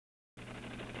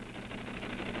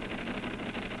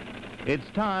It's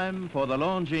time for the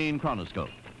Longines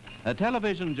Chronoscope, a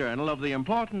television journal of the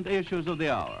important issues of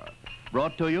the hour,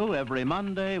 brought to you every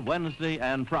Monday, Wednesday,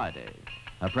 and Friday.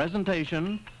 A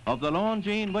presentation of the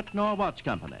Longines-Wittnauer Watch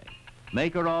Company,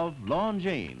 maker of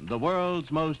Longines, the world's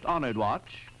most honored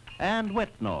watch, and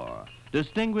Wittnauer,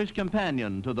 distinguished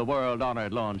companion to the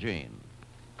world-honored Longines.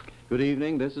 Good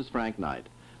evening, this is Frank Knight.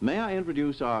 May I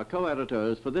introduce our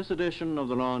co-editors for this edition of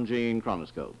the Longines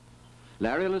Chronoscope?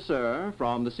 Larry Lasser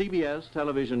from the CBS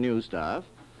television news staff,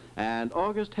 and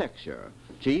August Heckscher,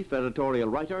 chief editorial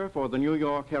writer for the New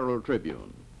York Herald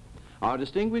Tribune. Our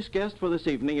distinguished guest for this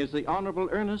evening is the Honorable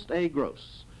Ernest A.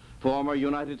 Gross, former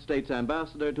United States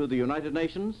Ambassador to the United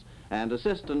Nations and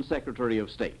Assistant Secretary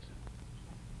of State.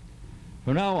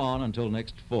 From now on until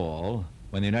next fall,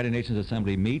 when the United Nations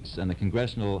Assembly meets and the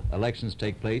congressional elections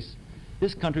take place,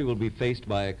 this country will be faced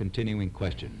by a continuing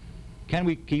question. Can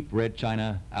we keep Red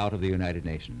China out of the United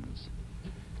Nations?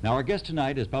 Now, our guest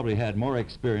tonight has probably had more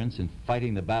experience in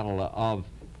fighting the battle of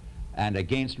and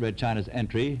against Red China's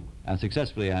entry, and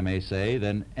successfully, I may say,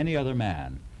 than any other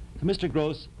man. So, Mr.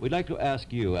 Gross, we'd like to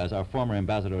ask you, as our former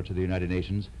ambassador to the United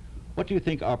Nations, what do you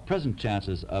think our present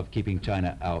chances of keeping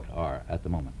China out are at the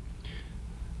moment?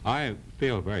 I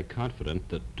feel very confident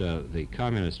that the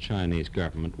Communist Chinese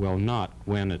government will not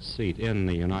win its seat in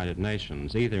the United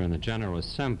Nations, either in the General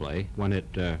Assembly when it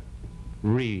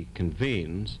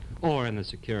reconvenes, or in the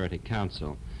Security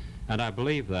Council. And I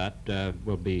believe that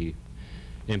will be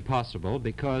impossible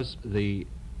because the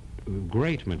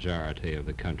great majority of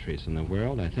the countries in the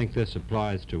world, I think this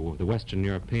applies to the Western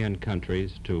European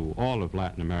countries, to all of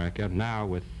Latin America, now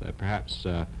with perhaps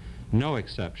no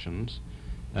exceptions,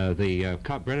 the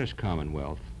British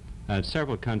Commonwealth,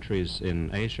 several countries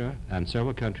in Asia and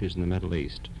several countries in the Middle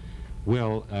East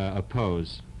will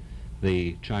oppose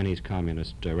the Chinese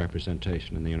Communist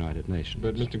representation in the United Nations.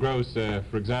 But Mr. Gross,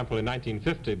 for example, in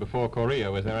 1950, before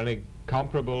Korea, was there any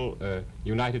comparable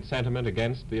united sentiment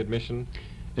against the admission?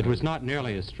 It was not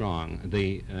nearly as strong.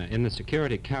 In the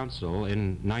Security Council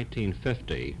in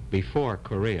 1950, before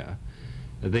Korea,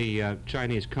 the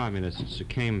Chinese Communists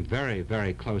came very,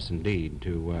 very close indeed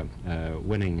to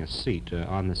winning a seat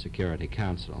on the Security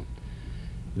Council.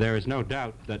 There is no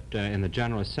doubt that in the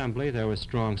General Assembly there was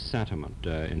strong sentiment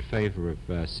in favor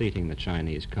of seating the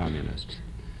Chinese Communists.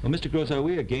 Well, Mr. Gross, are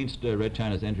we against Red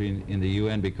China's entry in the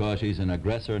UN because she's an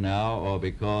aggressor now, or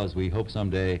because we hope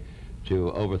someday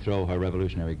to overthrow her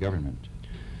revolutionary government?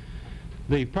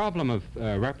 The problem of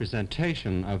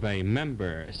representation of a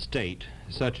member state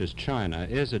such as China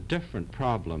is a different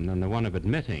problem than the one of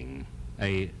admitting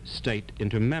a state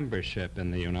into membership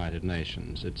in the United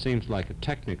Nations. It seems like a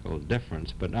technical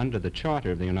difference, but under the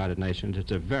Charter of the United Nations,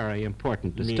 it's a very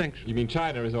important distinction. You mean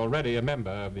China is already a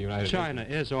member of the United Nations? China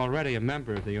is already a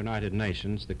member of the United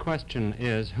Nations. The question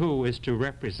is who is to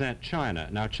represent China.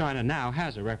 Now, China now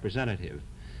has a representative.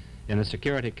 In the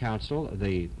Security Council,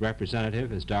 the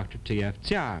representative is Dr. T.F.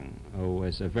 Chiang, who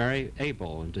is a very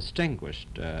able and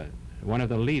distinguished one of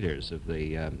the leaders of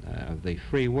the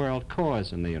free world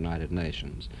cause in the United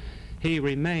Nations. He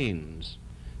remains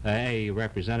the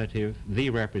representative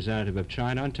of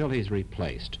China until he's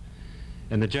replaced.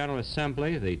 In the General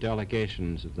Assembly, the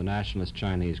delegations of the nationalist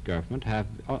Chinese government have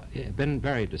been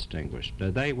very distinguished.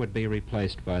 They would be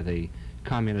replaced by the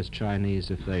Communist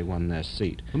Chinese if they won their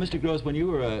seat. Well, Mr. Gross, when you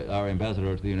were our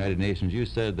ambassador to the United Nations, you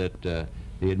said that the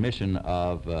admission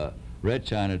of Red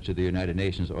China to the United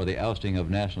Nations, or the ousting of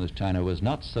nationalist China, was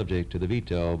not subject to the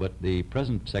veto, but the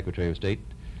present Secretary of State,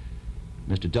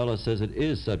 Mr. Dulles, says it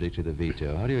is subject to the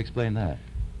veto. How do you explain that?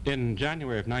 In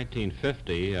January of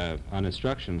 1950, on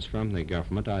instructions from the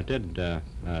government, I did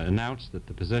announce that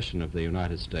the position of the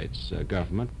United States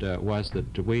government was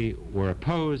that we were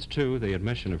opposed to the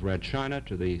admission of Red China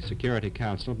to the Security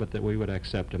Council, but that we would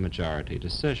accept a majority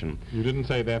decision. You didn't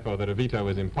say, therefore, that a veto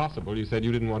was impossible. You said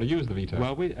you didn't want to use the veto.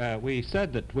 Well, we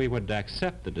said that we would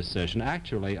accept the decision.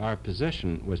 Actually, our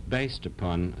position was based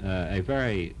upon a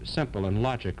very simple and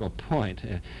logical point.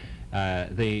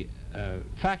 The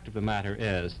fact of the matter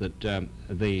is that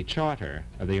the Charter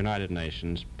of the United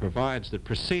Nations provides that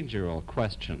procedural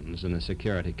questions in the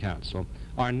Security Council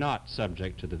are not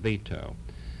subject to the veto.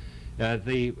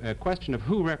 The question of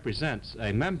who represents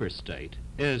a member state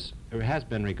has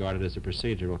been regarded as a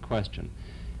procedural question.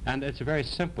 And it's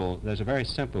there's a very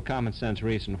simple common sense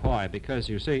reason why. Because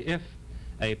you see, if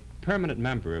a permanent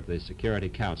member of the Security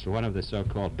Council, one of the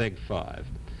so-called Big Five,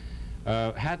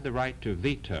 had the right to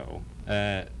veto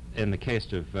in the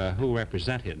case of who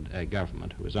represented a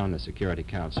government who was on the Security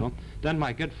Council, then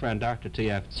my good friend Dr.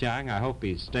 T.F. Chiang, I hope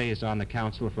he stays on the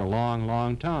Council for a long,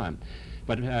 long time.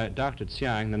 But Dr.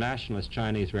 Tsiang, the nationalist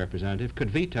Chinese representative, could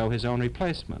veto his own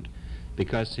replacement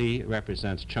because he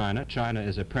represents China. China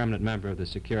is a permanent member of the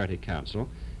Security Council,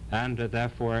 and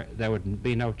therefore there would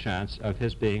be no chance of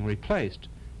his being replaced.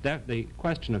 The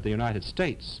question of the United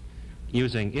States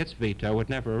using its veto would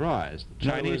never arise. The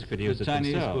Chinese could use it themselves.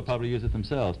 The Chinese will probably use it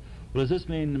themselves. Well, does this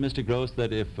mean, Mr. Gross,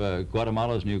 that if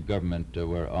Guatemala's new government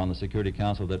were on the Security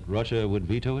Council, that Russia would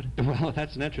veto it? Well,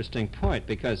 that's an interesting point,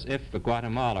 because if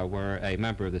Guatemala were a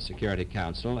member of the Security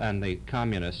Council and the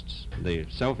communists, the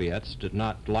Soviets, did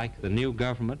not like the new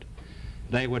government,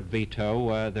 they would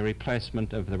veto the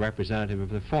replacement of the representative of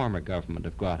the former government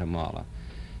of Guatemala.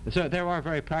 So there are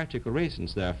very practical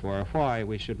reasons, therefore, why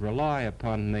we should rely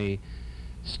upon the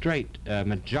straight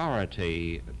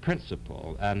majority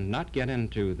principle and not get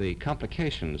into the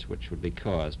complications which would be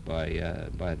caused by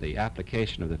the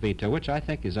application of the veto, which I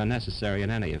think is unnecessary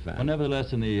in any event. Well,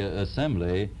 nevertheless, in the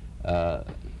Assembly,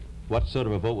 what sort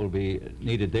of a vote will be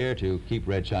needed there to keep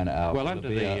Red China out? Well, under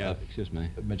the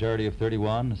majority of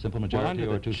 31, a simple majority, well,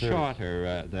 or under the two-thirds?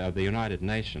 Charter of the United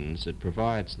Nations, it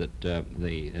provides that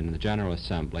in the General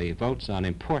Assembly, votes on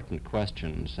important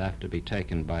questions have to be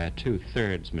taken by a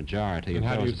two-thirds majority of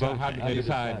those voting. How do they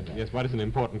decide? Yes, what is an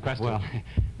important question? Well,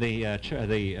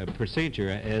 the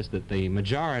procedure is that the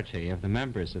majority of the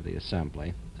members of the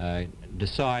Assembly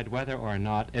decide whether or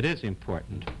not it is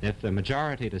important. If the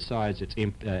majority decides it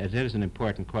is an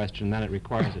important question, then it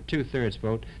requires a two-thirds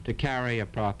vote to carry a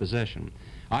proposition.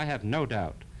 I have no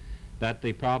doubt that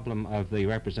the problem of the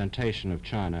representation of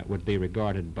China would be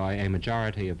regarded by a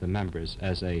majority of the members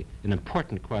as an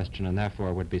important question, and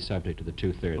therefore would be subject to the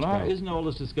two-thirds vote. Isn't all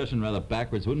this discussion rather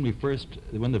backwards? Wouldn't we first,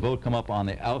 when the vote come up on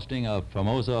the ousting of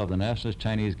Formosa of the nationalist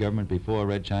Chinese government before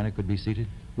Red China could be seated?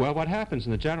 Well, what happens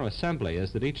in the General Assembly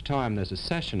is that each time there's a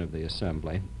session of the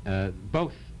Assembly,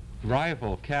 both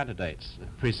rival candidates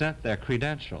present their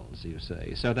credentials, you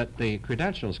see, so that the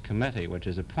Credentials Committee, which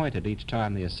is appointed each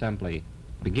time the Assembly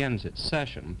begins its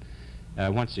session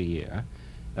once a year,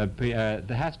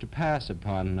 has to pass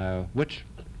upon which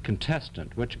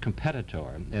contestant, which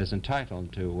competitor is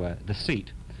entitled to the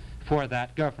seat for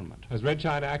that government. Has Red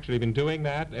China actually been doing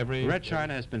that Red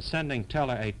China has been sending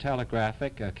a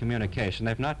telegraphic communication.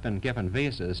 They've not been given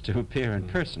visas to appear in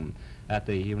person at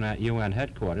the UN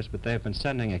headquarters, but they've been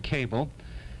sending a cable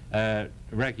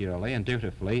regularly and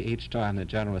dutifully each time the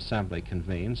General Assembly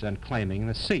convenes and claiming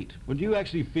the seat. Would you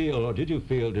actually feel, or did you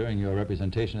feel during your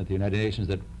representation at the United Nations,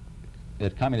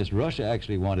 that Communist Russia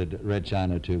actually wanted Red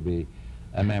China to be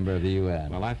a member of the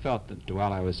UN? Well, I felt that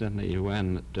while I was in the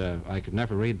UN that I could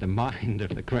never read the mind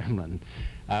of the Kremlin.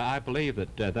 I believe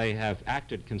that they have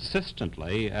acted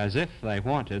consistently as if they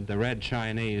wanted the Red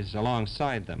Chinese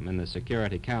alongside them in the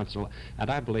Security Council, and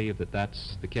I believe that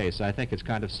that's the case. I think it's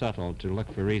kind of subtle to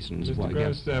look for reasons why.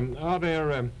 Mr.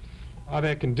 Gross, are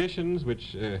there conditions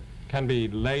which can be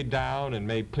laid down and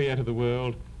made clear to the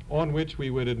world on which we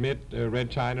would admit Red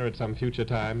China at some future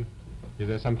time? Is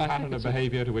there some pattern of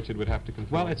behavior to which it would have to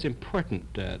conform? Well, it's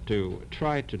important to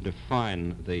try to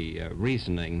define the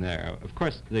reasoning there. Of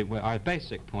course, our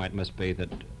basic point must be that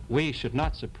we should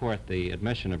not support the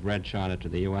admission of Red China to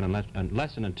the UN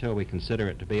unless and until we consider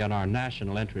it to be in our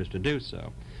national interest to do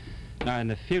so. Now, in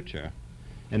the future,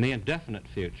 in the indefinite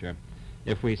future,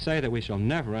 if we say that we shall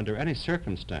never, under any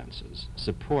circumstances,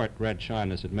 support Red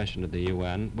China's admission to the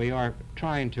UN, we are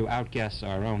trying to outguess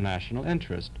our own national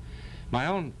interest. My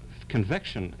own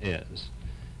conviction is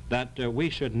that we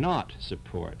should not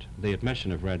support the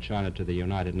admission of Red China to the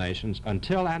United Nations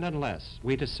until and unless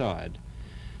we decide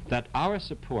that our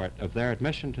support of their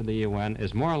admission to the UN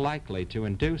is more likely to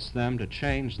induce them to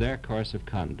change their course of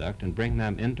conduct and bring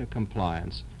them into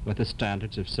compliance with the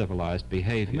standards of civilized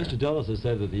behavior. Mr. Dulles has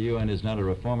said that the UN is not a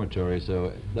reformatory,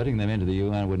 so letting them into the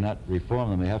UN would not reform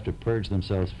them. They have to purge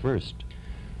themselves first.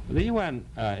 The UN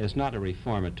is not a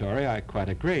reformatory, I quite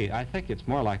agree. I think it's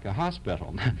more like a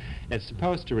hospital. It's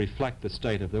supposed to reflect the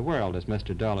state of the world, as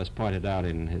Mr. Dulles pointed out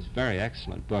in his very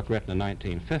excellent book written in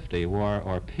 1950, War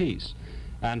or Peace.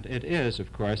 And it is,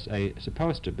 of course,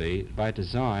 supposed to be, by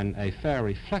design, a fair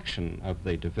reflection of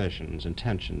the divisions and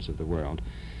tensions of the world.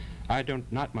 I do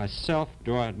not myself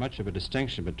draw much of a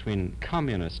distinction between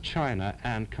communist China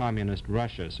and communist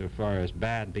Russia so far as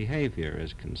bad behavior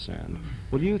is concerned.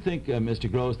 Well, do you think, Mr.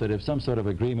 Gross, that if some sort of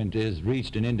agreement is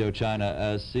reached in Indochina,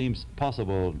 as seems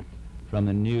possible from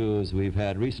the news we've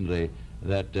had recently,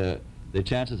 that the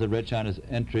chances of Red China's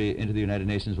entry into the United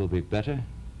Nations will be better?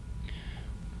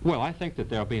 Well, I think that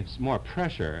there'll be more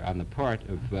pressure on the part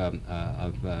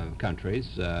of countries,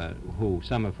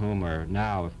 some of whom are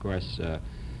now, of course,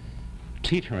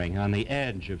 teetering on the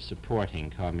edge of supporting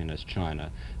Communist China.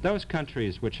 Those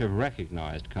countries which have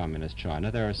recognized Communist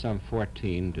China, there are some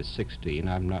 14 to 16,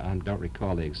 I don't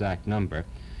recall the exact number,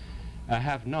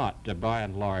 have not, by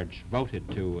and large, voted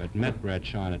to admit Red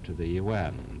China to the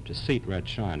UN, to seat Red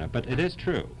China. But it is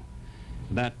true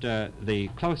that the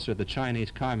closer the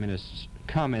Chinese Communists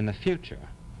come in the future,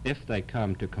 if they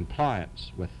come to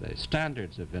compliance with the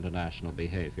standards of international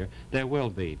behavior, there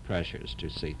will be pressures to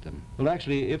seat them. Well,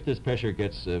 actually, if this pressure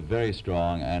gets very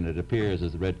strong and it appears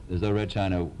as though Red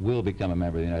China will become a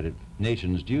member of the United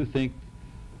Nations, do you think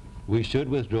we should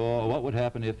withdraw? What would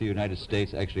happen if the United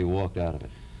States actually walked out of it?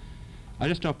 I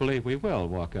just don't believe we will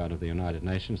walk out of the United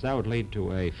Nations. That would lead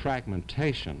to a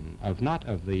fragmentation of not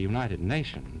of the United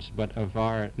Nations, but of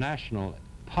our national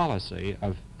policy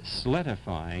of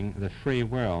solidifying the free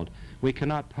world. We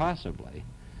cannot possibly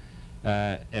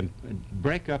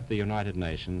break up the United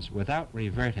Nations without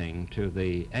reverting to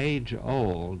the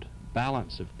age-old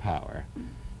balance of power,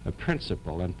 a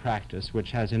principle and practice which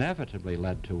has inevitably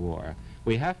led to war.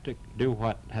 We have to do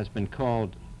what has been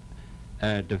called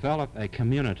develop a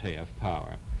community of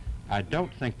power. I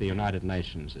don't think the United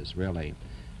Nations is really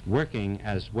working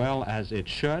as well as it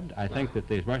should. I think that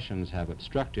the Russians have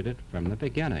obstructed it from the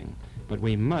beginning. But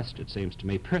we must, it seems to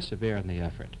me, persevere in the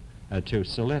effort to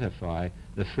solidify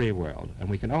the free world. And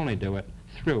we can only do it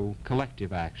through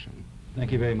collective action.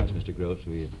 Thank you very much, Mr. Gross.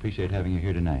 We appreciate having you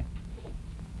here tonight.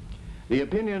 The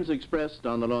opinions expressed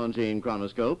on the Longines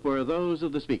Chronoscope were those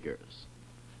of the speakers.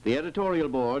 The editorial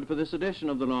board for this edition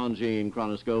of the Longines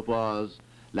Chronoscope was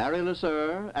Larry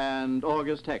Lasser and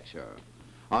August Heckscher.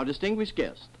 Our distinguished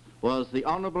guest was the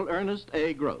Honorable Ernest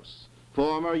A. Gross,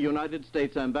 former United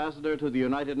States Ambassador to the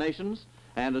United Nations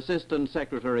and Assistant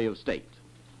Secretary of State.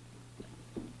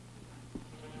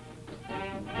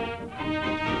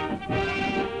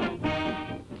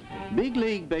 Big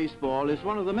League Baseball is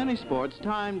one of the many sports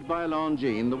timed by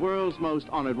Longines, the world's most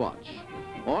honored watch.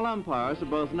 All umpires of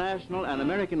both national and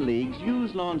American leagues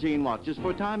use Longines watches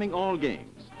for timing all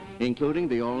games, including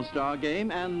the All-Star Game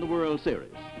and the World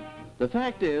Series. The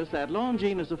fact is that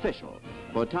Longines is official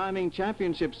for timing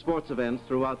championship sports events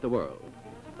throughout the world.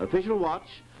 Official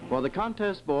watch for the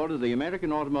contest board of the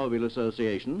American Automobile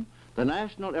Association, the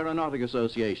National Aeronautic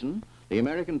Association, the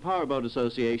American Powerboat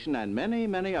Association, and many,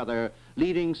 many other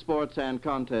leading sports and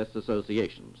contest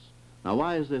associations. Now,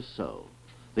 why is this so?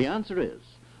 The answer is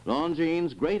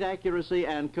Longines' great accuracy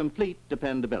and complete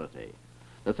dependability.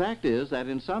 The fact is that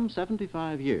in some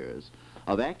 75 years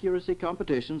of accuracy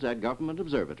competitions at government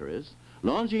observatories,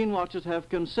 Longines watches have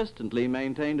consistently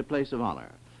maintained a place of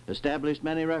honor, established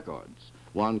many records,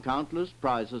 won countless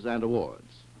prizes and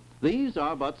awards. These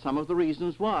are but some of the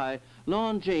reasons why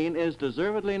Longines is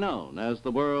deservedly known as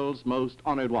the world's most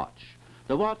honored watch,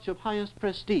 the watch of highest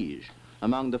prestige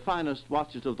among the finest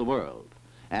watches of the world,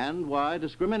 and why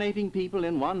discriminating people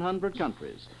in 100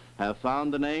 countries have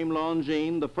found the name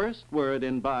Longines the first word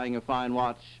in buying a fine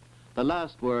watch, the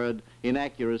last word in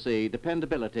accuracy,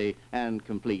 dependability, and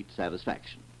complete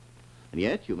satisfaction. And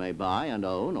yet you may buy and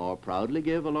own or proudly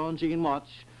give a Longines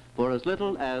watch for as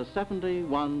little as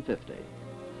 $71.50.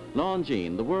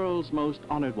 Longines, the world's most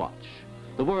honored watch,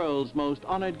 the world's most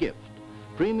honored gift,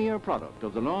 premier product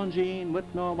of the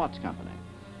Longines-Wittnauer Watch Company,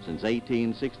 since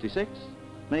 1866,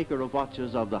 maker of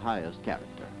watches of the highest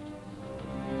character.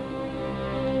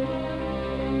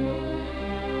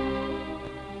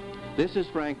 This is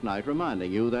Frank Knight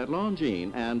reminding you that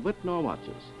Longines and Wittnauer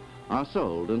watches are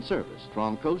sold and serviced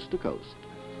from coast to coast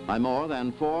by more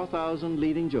than 4,000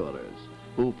 leading jewelers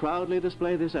who proudly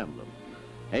display this emblem,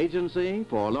 Agency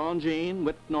for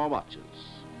Longines-Wittnauer Watches.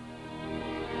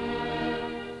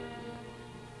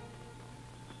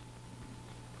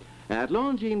 At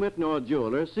Longines-Wittnauer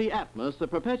Jewelers, see Atmos, the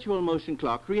perpetual motion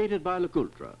clock created by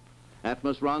LeCoultre.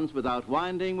 Atmos runs without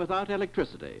winding, without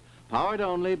electricity, powered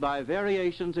only by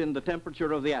variations in the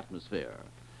temperature of the atmosphere.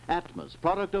 Atmos,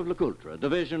 product of LeCoultre,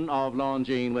 division of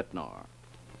Longines-Wittnauer.